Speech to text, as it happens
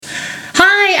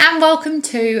and welcome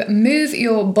to Move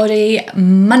Your Body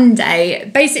Monday.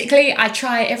 Basically, I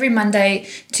try every Monday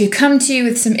to come to you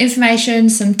with some information,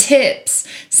 some tips,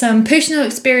 some personal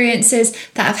experiences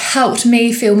that have helped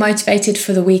me feel motivated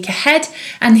for the week ahead.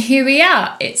 And here we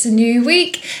are, it's a new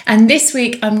week. And this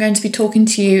week, I'm going to be talking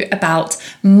to you about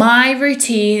my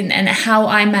routine and how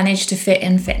I manage to fit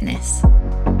in fitness.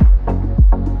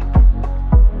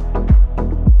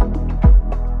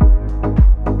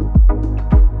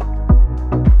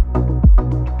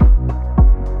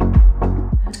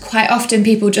 Quite often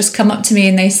people just come up to me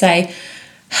and they say,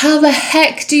 how the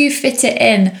heck do you fit it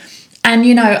in?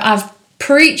 And I've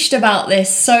preached about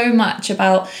this so much,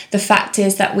 about the fact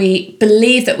is that we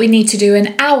believe that we need to do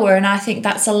an hour, and I think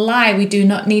that's a lie. We do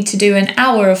not need to do an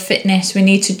hour of fitness. We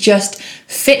need to just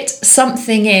fit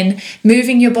something in.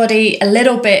 Moving your body a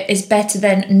little bit is better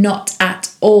than not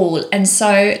at all. And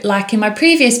so, like in my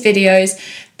previous videos,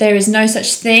 there is no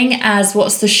such thing as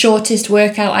what's the shortest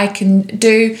workout I can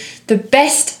do. The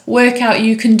best workout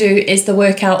you can do is the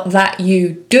workout that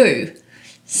you do.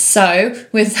 So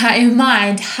with that in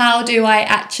mind, how do I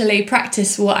actually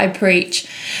practice what I preach?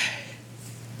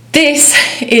 This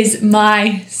is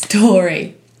my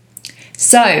story.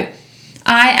 So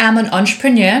I am an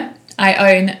entrepreneur.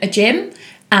 I own a gym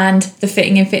and the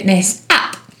Fitting in Fitness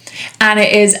app. And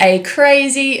it is a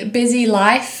crazy busy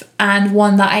life and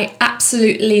one that I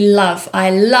absolutely love. I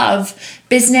love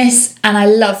business and I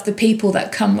love the people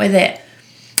that come with it.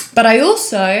 But I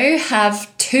also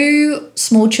have 2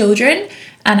 small children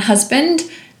and a husband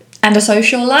and a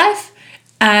social life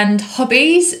and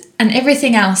hobbies and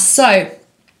everything else. So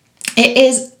it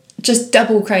is just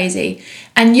double crazy.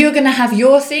 And you're going to have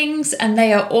your things and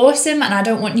they are awesome. And I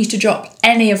don't want you to drop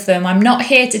any of them. I'm not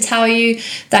here to tell you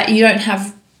that you don't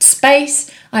have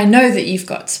space. I know that you've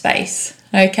got space.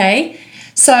 Okay.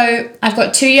 So I've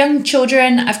got 2 young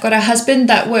children. I've got a husband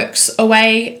that works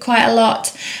away quite a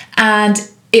lot, and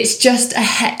it's just a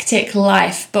hectic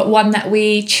life, but one that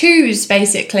we choose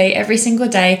basically every single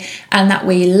day and that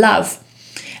we love.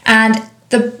 And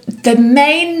the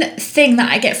main thing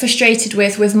that I get frustrated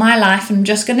with my life, and I'm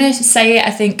just going to say it,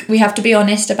 I think we have to be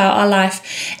honest about our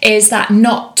life, is that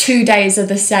not 2 days are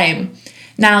the same.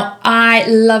 Now, I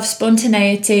love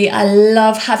spontaneity. I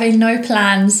love having no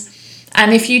plans.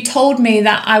 And if you told me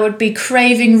that I would be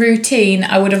craving routine,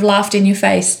 I would have laughed in your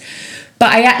face.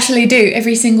 But I actually do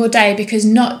every single day, because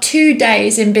not 2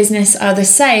 days in business are the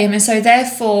same. And so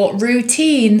therefore,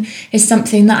 routine is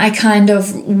something that I kind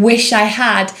of wish I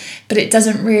had, but it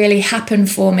doesn't really happen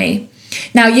for me.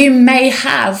 Now, you may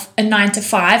have a 9 to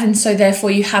 5, and so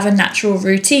therefore you have a natural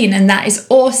routine, and that is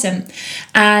awesome.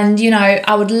 And,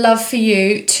 I would love for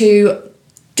you to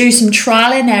do some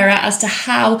trial and error as to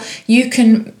how you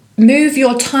can move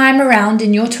your time around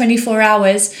in your 24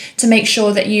 hours to make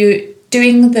sure that you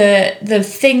doing the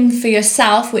thing for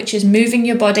yourself, which is moving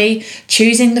your body,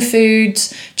 choosing the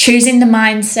foods, choosing the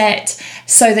mindset,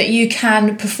 so that you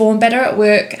can perform better at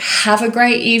work, have a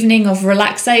great evening of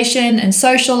relaxation and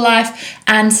social life,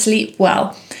 and sleep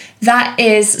well. That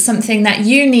is something that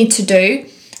you need to do.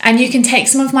 And you can take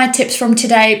some of my tips from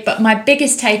today, but my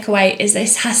biggest takeaway is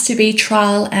this has to be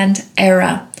trial and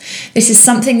error. This is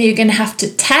something that you're going to have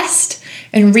to test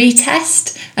and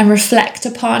retest and reflect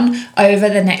upon over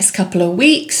the next couple of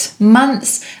weeks,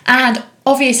 months, and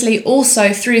obviously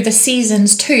also through the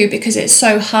seasons too, because it's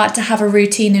so hard to have a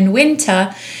routine in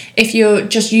winter if you're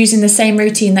just using the same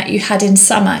routine that you had in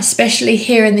summer, especially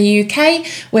here in the UK,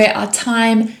 where our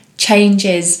time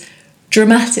changes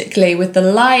dramatically with the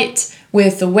light,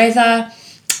 with the weather,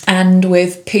 and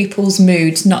with people's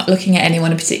moods, not looking at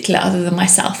anyone in particular other than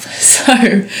myself.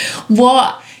 So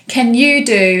what can you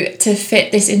do to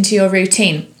fit this into your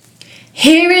routine?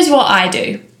 Here is what I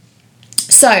do.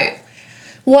 So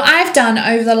what I've done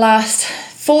over the last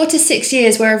 4 to 6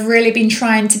 years, where I've really been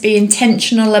trying to be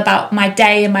intentional about my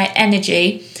day and my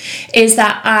energy, is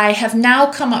that I have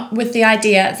now come up with the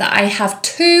idea that I have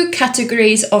 2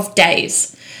 categories of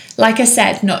days. Like I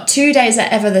said, not 2 days are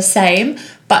ever the same,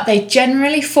 but they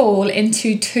generally fall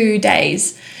into 2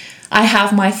 days. I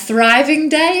have my thriving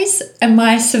days and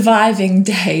my surviving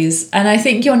days. And I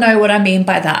think you'll know what I mean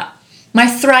by that. My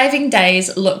thriving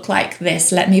days look like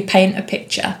this. Let me paint a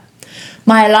picture.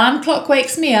 My alarm clock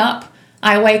wakes me up.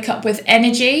 I wake up with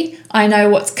energy. I know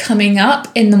what's coming up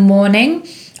in the morning.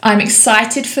 I'm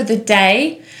excited for the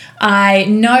day. I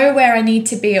know where I need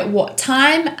to be at what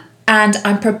time, and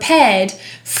I'm prepared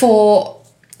for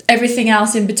everything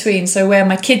else in between. So where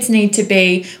my kids need to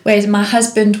be, where my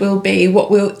husband will be, what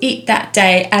we'll eat that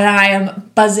day, and I am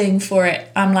buzzing for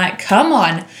it. I'm like, come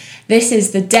on, this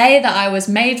is the day that I was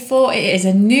made for. It is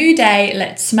a new day.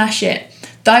 Let's smash it.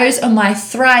 Those are my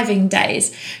thriving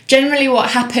days. Generally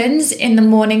what happens in the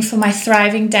morning for my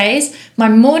thriving days, my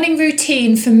morning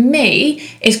routine for me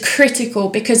is critical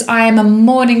because I am a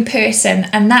morning person,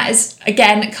 and that is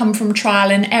again come from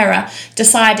trial and error,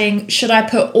 deciding should I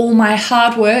put all my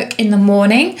hard work in the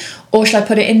morning or should I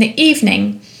put it in the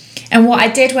evening. And what I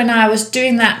did when I was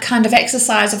doing that kind of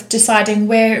exercise of deciding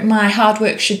where my hard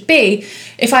work should be,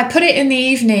 if I put it in the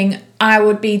evening, I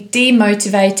would be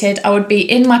demotivated. I would be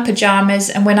in my pajamas.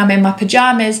 And when I'm in my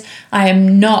pajamas, I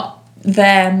am not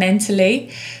there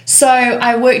mentally. So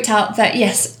I worked out that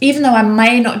yes, even though I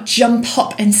may not jump,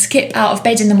 hop and skip out of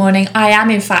bed in the morning, I am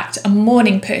in fact a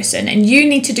morning person. And you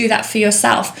need to do that for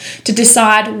yourself to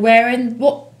decide where and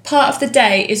what part of the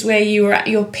day is where you are at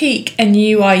your peak and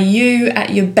you are you at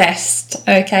your best.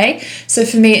 Okay, so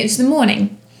for me it's the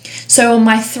morning. So on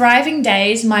my thriving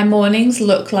days, my mornings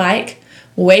look like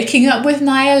waking up with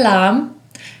my alarm,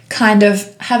 kind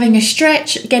of having a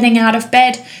stretch, getting out of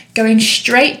bed, going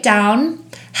straight down,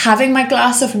 having my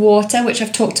glass of water, which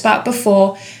I've talked about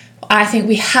before. I think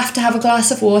we have to have a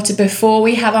glass of water before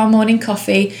we have our morning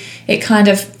coffee. It kind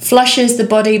of flushes the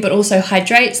body, but also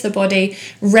hydrates the body,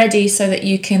 ready so that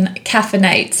you can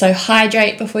caffeinate. So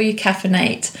hydrate before you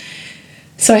caffeinate.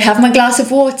 So I have my glass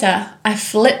of water. I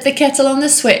flip the kettle on the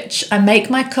switch. I make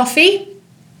my coffee.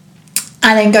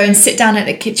 I then go and sit down at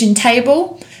the kitchen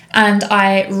table and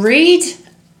I read,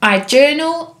 I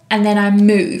journal, and then I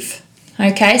move.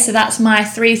 Okay, so that's my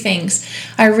 3 things.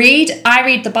 I read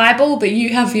the Bible, but you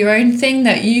have your own thing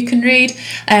that you can read.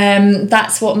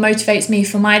 That's what motivates me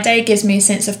for my day, gives me a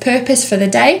sense of purpose for the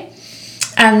day.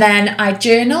 And then I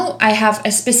journal. I have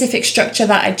a specific structure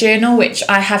that I journal, which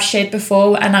I have shared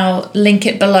before, and I'll link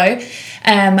it below,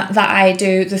 that I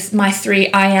do my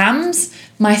 3 I ams,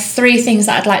 my 3 things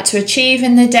that I'd like to achieve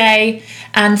in the day,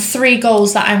 and 3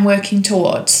 goals that I'm working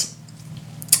towards.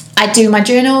 I do my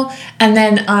journal and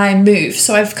then I move.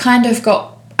 So I've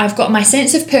got my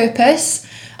sense of purpose.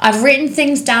 I've written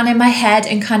things down in my head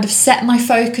and kind of set my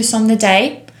focus on the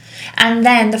day. And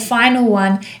then the final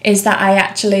one is that I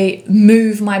actually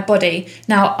move my body.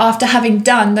 Now, after having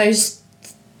done those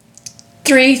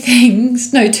 2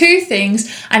 things,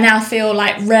 I now feel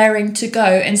like raring to go.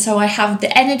 And so I have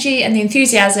the energy and the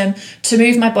enthusiasm to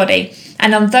move my body.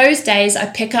 And on those days, I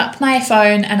pick up my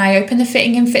phone and I open the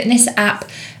Fitting and Fitness app,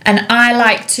 and I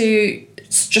like to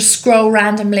just scroll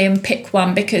randomly and pick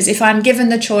one, because if I'm given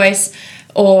the choice,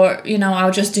 or,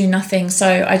 I'll just do nothing.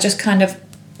 So I just kind of,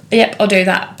 I'll do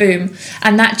that, boom.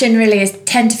 And that generally is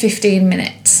 10 to 15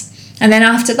 minutes. And then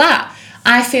after that,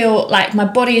 I feel like my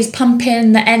body is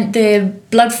pumping, the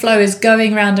blood flow is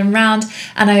going round and round,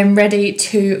 and I am ready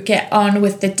to get on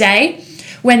with the day.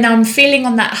 When I'm feeling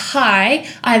on that high,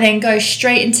 I then go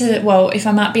straight into, if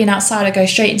I'm out being outside, I go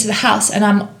straight into the house and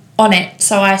I'm on it.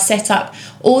 So I set up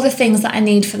all the things that I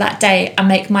need for that day. I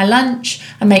make my lunch,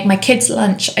 I make my kids'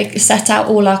 lunch, I set out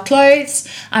all our clothes,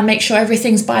 I make sure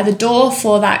everything's by the door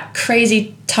for that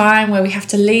crazy time where we have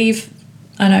to leave.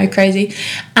 I know, crazy.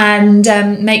 And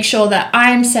make sure that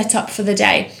I'm set up for the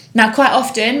day. Now, quite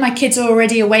often, my kids are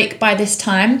already awake by this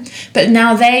time, but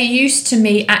now they're used to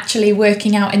me actually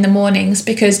working out in the mornings,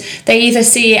 because they either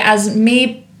see it as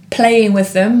me playing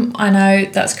with them. I know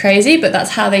that's crazy, but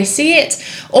that's how they see it.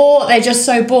 Or they're just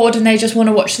so bored and they just want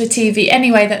to watch the TV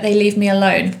anyway that they leave me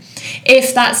alone.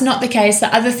 If that's not the case,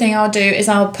 the other thing I'll do is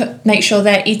I'll make sure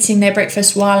they're eating their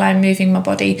breakfast while I'm moving my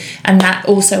body, and that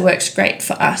also works great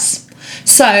for us.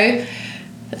 So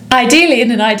ideally,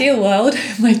 in an ideal world,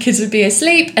 my kids would be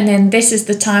asleep and then this is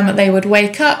the time that they would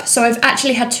wake up. So I've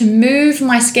actually had to move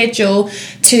my schedule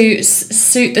to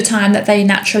suit the time that they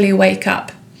naturally wake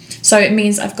up. So it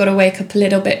means I've got to wake up a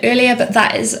little bit earlier, but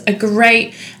that is a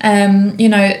great,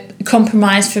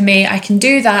 compromise for me. I can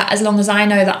do that as long as I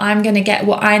know that I'm going to get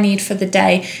what I need for the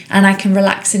day and I can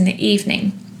relax in the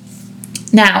evening.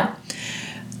 Now,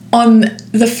 on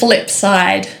the flip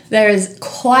side, there is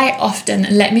quite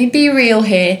often, let me be real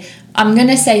here, I'm going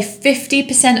to say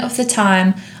 50% of the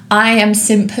time, I am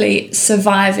simply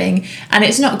surviving, and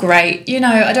it's not great.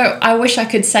 I wish I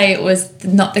could say it was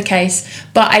not the case,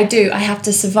 but I do. I have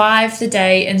to survive the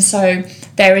day, and so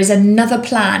there is another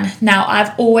plan. Now,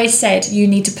 I've always said you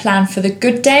need to plan for the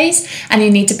good days and you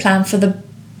need to plan for the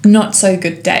not so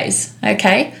good days,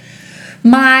 okay?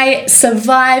 My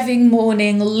surviving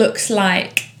morning looks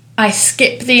like I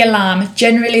skip the alarm.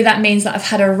 Generally, that means that I've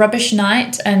had a rubbish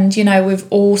night, and we're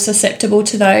all susceptible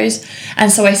to those.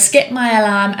 And so I skip my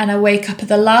alarm and I wake up at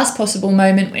the last possible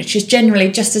moment, which is generally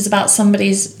just as about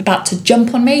somebody's about to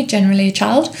jump on me, generally a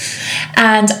child.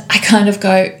 And I kind of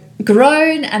go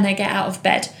groan and I get out of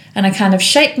bed and I kind of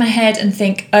shake my head and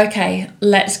think, okay,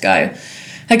 let's go.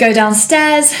 I go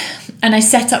downstairs and I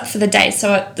set up for the day.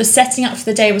 So the setting up for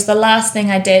the day was the last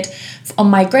thing I did. On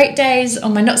my great days,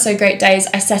 on my not so great days,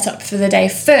 I set up for the day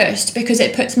first, because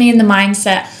it puts me in the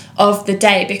mindset of the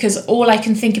day, because all I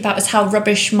can think about is how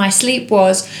rubbish my sleep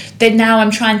was. Then now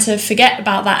I'm trying to forget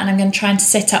about that, and I'm going to try and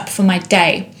set up for my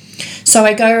day. So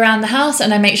I go around the house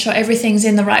and I make sure everything's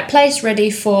in the right place,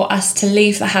 ready for us to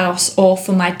leave the house or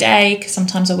for my day, because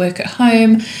sometimes I work at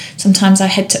home, sometimes I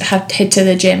head to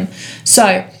the gym. So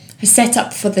I set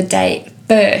up for the day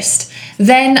first.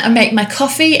 Then I make my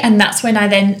coffee, and that's when I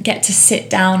then get to sit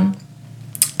down.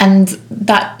 And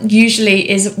that usually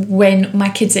is when my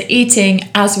kids are eating,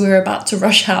 as we're about to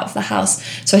rush out of the house.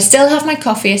 So I still have my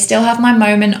coffee, I still have my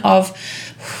moment of,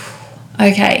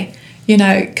 okay,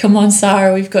 come on,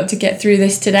 Sarah, we've got to get through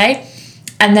this today.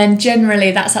 And then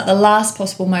generally that's at the last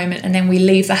possible moment, and then we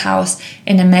leave the house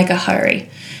in a mega hurry.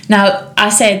 Now, I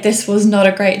said this was not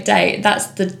a great day. That's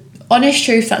the honest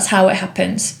truth, that's how it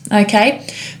happens, okay?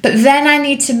 But then I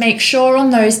need to make sure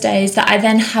on those days that I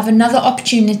then have another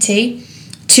opportunity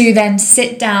to then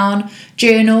sit down,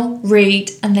 journal,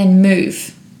 read, and then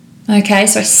move. Okay,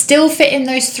 so I still fit in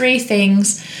those 3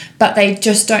 things, but they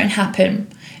just don't happen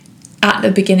at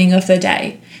the beginning of the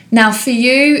day. Now for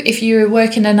you, if you're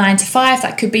working a 9 to 5,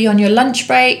 that could be on your lunch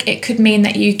break. It could mean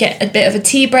that you get a bit of a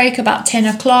tea break about 10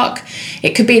 o'clock.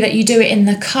 It could be that you do it in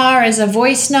the car as a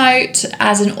voice note,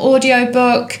 as an audio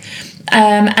book.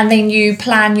 And then you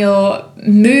plan your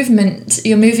movement,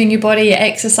 you're moving your body, your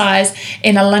exercise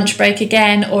in a lunch break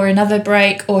again, or another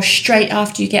break, or straight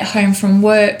after you get home from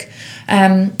work.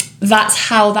 That's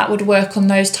how that would work on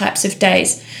those types of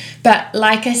days. But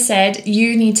like I said,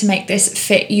 you need to make this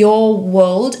fit your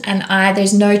world, and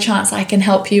there's no chance I can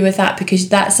help you with that, because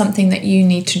that's something that you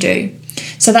need to do.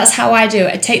 So that's how I do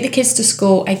it. I take the kids to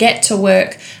school, I get to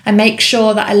work, I make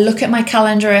sure that I look at my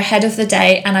calendar ahead of the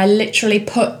day, and I literally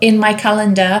put in my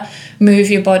calendar,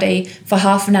 move your body for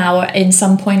half an hour in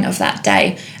some point of that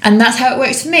day. And that's how it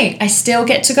works for me. I still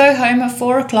get to go home at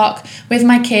 4 o'clock with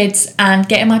my kids and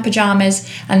get in my pajamas,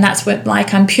 and that's what,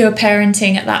 like, I'm pure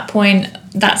parenting at that point.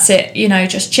 That's it,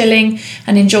 just chilling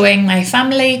and enjoying my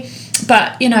family.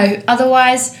 But,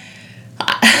 otherwise,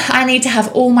 I need to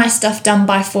have all my stuff done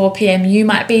by 4 p.m. You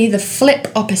might be the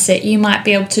flip opposite. You might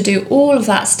be able to do all of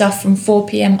that stuff from 4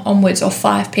 p.m. onwards or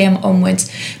 5 p.m. onwards.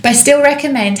 But I still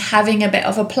recommend having a bit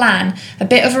of a plan, a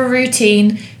bit of a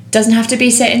routine. Doesn't have to be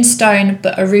set in stone,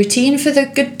 but a routine for the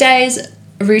good days,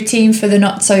 a routine for the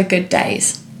not so good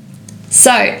days.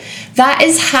 So that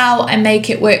is how I make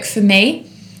it work for me.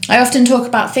 I often talk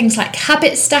about things like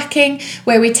habit stacking,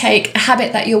 where we take a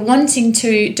habit that you're wanting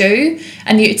to do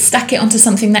and you stack it onto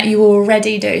something that you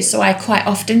already do. So I quite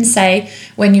often say,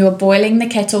 when you are boiling the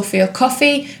kettle for your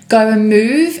coffee, go and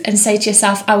move and say to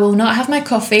yourself, I will not have my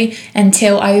coffee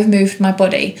until I have moved my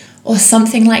body, or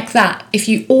something like that. If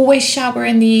you always shower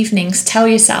in the evenings, tell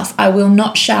yourself, I will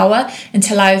not shower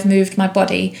until I have moved my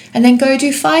body. And then go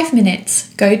do 5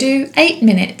 minutes, go do 8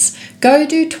 minutes, go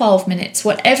do 12 minutes,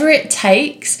 whatever it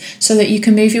takes, so that you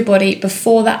can move your body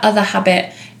before that other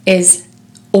habit is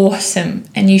awesome.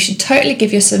 And you should totally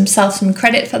give yourself some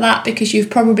credit for that, because you've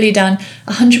probably done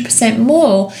 100%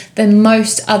 more than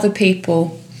most other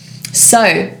people.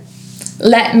 So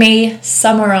let me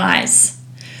summarize.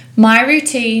 My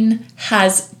routine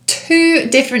has 2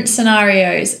 different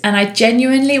scenarios, and I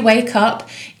genuinely wake up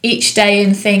each day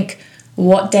and think,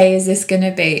 what day is this going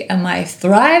to be? Am I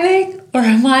thriving or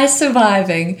am I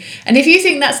surviving? And if you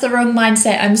think that's the wrong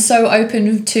mindset, I'm so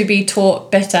open to be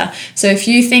taught better. So if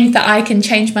you think that I can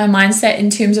change my mindset in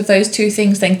terms of those 2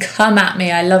 things, then come at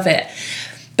me. I love it.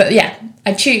 But yeah,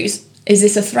 I choose. Is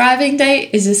this a thriving day?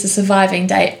 Is this a surviving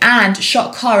day? And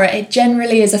shock horror, it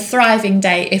generally is a thriving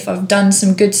day if I've done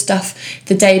some good stuff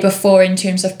the day before in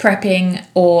terms of prepping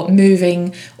or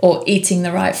moving or eating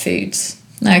the right foods.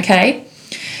 Okay,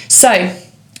 so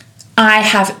I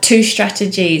have 2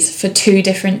 strategies for 2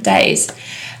 different days.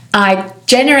 I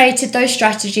generated those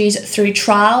strategies through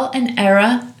trial and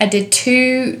error. I did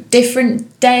 2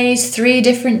 different days, 3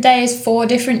 different days, 4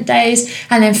 different days,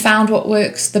 and then found what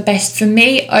works the best for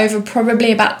me over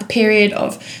probably about the period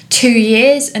of 2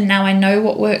 years. And now I know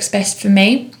what works best for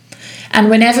me. And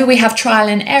whenever we have trial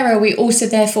and error, we also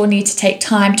therefore need to take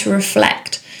time to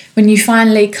reflect. When you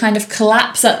finally kind of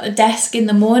collapse at the desk in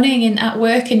the morning and at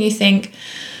work and you think,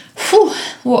 whew,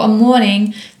 what a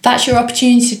morning, that's your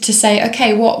opportunity to say,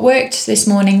 okay, what worked this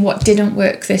morning? What didn't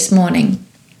work this morning?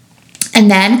 And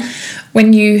then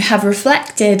when you have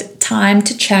reflected, time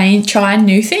to try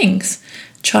new things.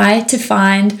 Try to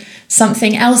find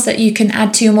something else that you can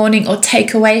add to your morning or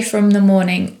take away from the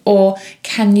morning. Or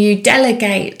can you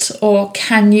delegate? Or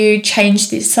can you change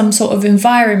some sort of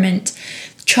environment?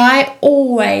 Try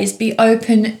always be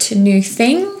open to new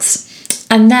things.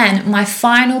 And then my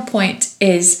final point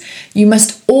is you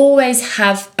must always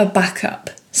have a backup.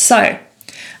 So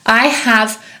I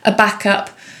have a backup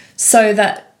so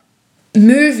that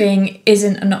moving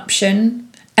isn't an option.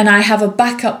 And I have a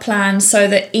backup plan so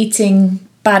that eating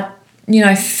bad,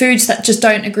 foods that just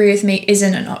don't agree with me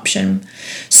isn't an option.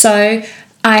 So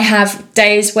I have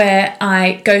days where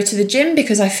I go to the gym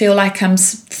because I feel like I'm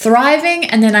thriving,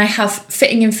 and then I have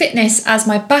fitting and fitness as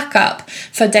my backup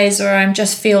for days where I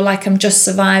just feel like I'm just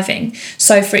surviving.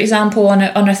 So for example, on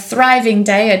a thriving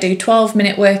day, I do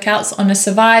 12-minute workouts. On a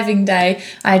surviving day,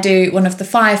 I do one of the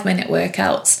 5-minute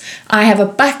workouts. I have a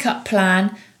backup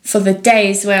plan for the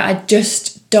days where I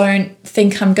just don't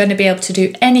think I'm going to be able to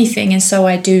do anything, and so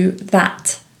I do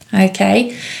that.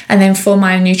 Okay, and then for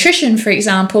my nutrition, for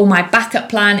example, my backup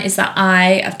plan is that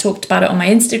I've talked about it on my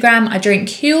Instagram, I drink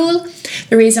Huel.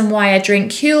 The reason why I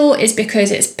drink Huel is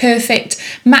because it's perfect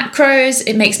macros,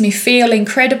 it makes me feel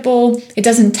incredible. It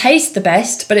doesn't taste the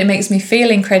best, but it makes me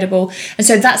feel incredible. And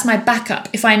so that's my backup.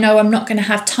 If I know I'm not going to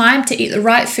have time to eat the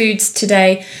right foods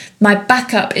today, my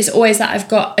backup is always that I've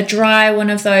got a dry one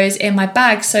of those in my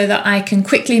bag so that I can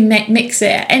quickly mix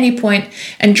it at any point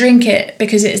and drink it,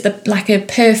 because it's like a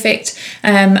perfect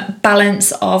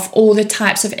balance of all the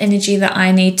types of energy that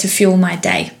I need to fuel my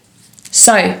day.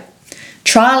 So,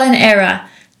 trial and error,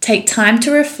 take time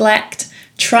to reflect,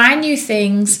 try new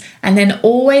things, and then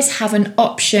always have an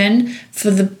option for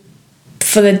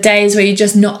the days where you're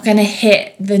just not going to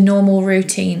hit the normal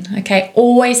routine. Okay,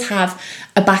 always have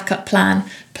a backup plan.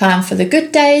 Plan for the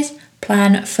good days,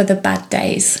 plan for the bad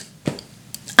days.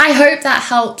 I hope that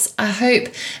helps. I hope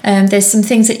there's some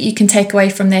things that you can take away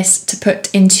from this to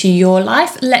put into your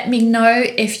life. Let me know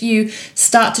if you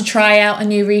start to try out a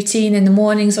new routine in the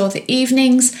mornings or the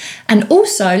evenings. And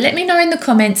also let me know in the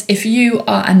comments if you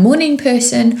are a morning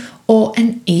person or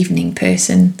an evening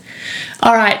person.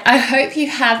 All right, I hope you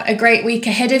have a great week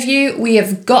ahead of you. We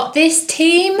have got this,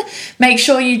 team. Make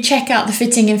sure you check out the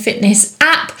Fitting and Fitness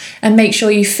app and make sure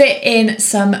you fit in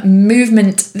some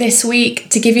movement this week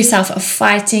to give yourself a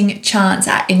fighting chance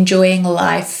at enjoying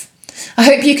life. I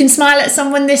hope you can smile at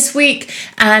someone this week,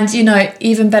 and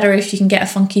even better if you can get a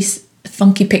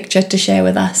funky picture to share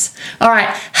with us. All right,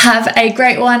 have a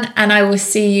great one, and I will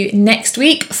see you next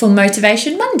week for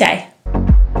Motivation Monday.